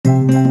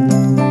Hi,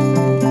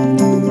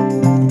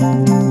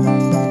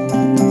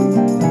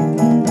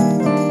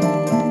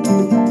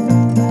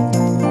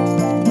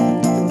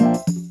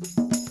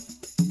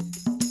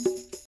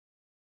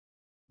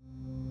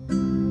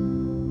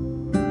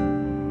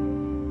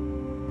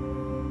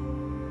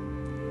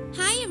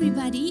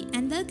 everybody,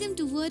 and welcome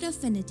to Word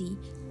Affinity,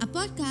 a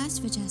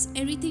podcast which has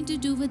everything to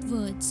do with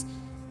words.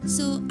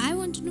 So, I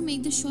wanted to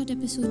make this short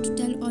episode to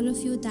tell all of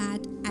you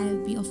that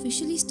I'll be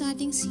officially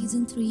starting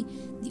season 3,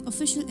 the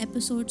official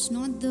episodes,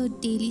 not the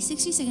daily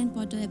 60-second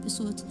Potter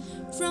episodes,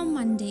 from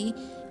Monday.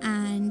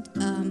 And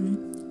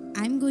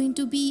I'm going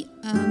to be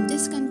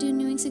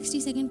discontinuing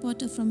 60-second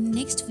Potter from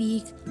next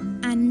week.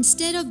 And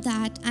instead of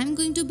that, I'm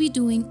going to be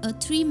doing a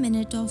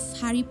 3-minute of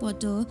Harry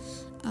Potter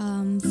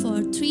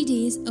for 3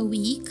 days a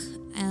week,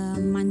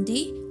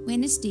 Monday,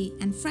 Wednesday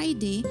and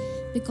Friday,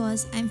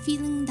 because I'm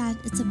feeling that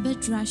it's a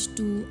bit rushed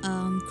to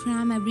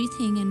cram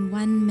everything in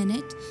 1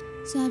 minute.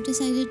 So I've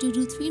decided to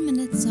do 3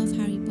 minutes of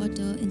Harry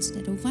Potter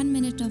instead of 1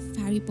 minute of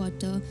Harry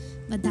Potter,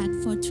 but that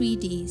for 3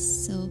 days.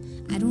 So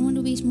I don't want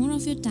to waste more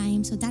of your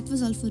time. So that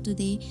was all for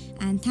today,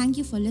 and thank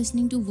you for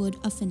listening to Word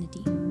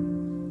Affinity.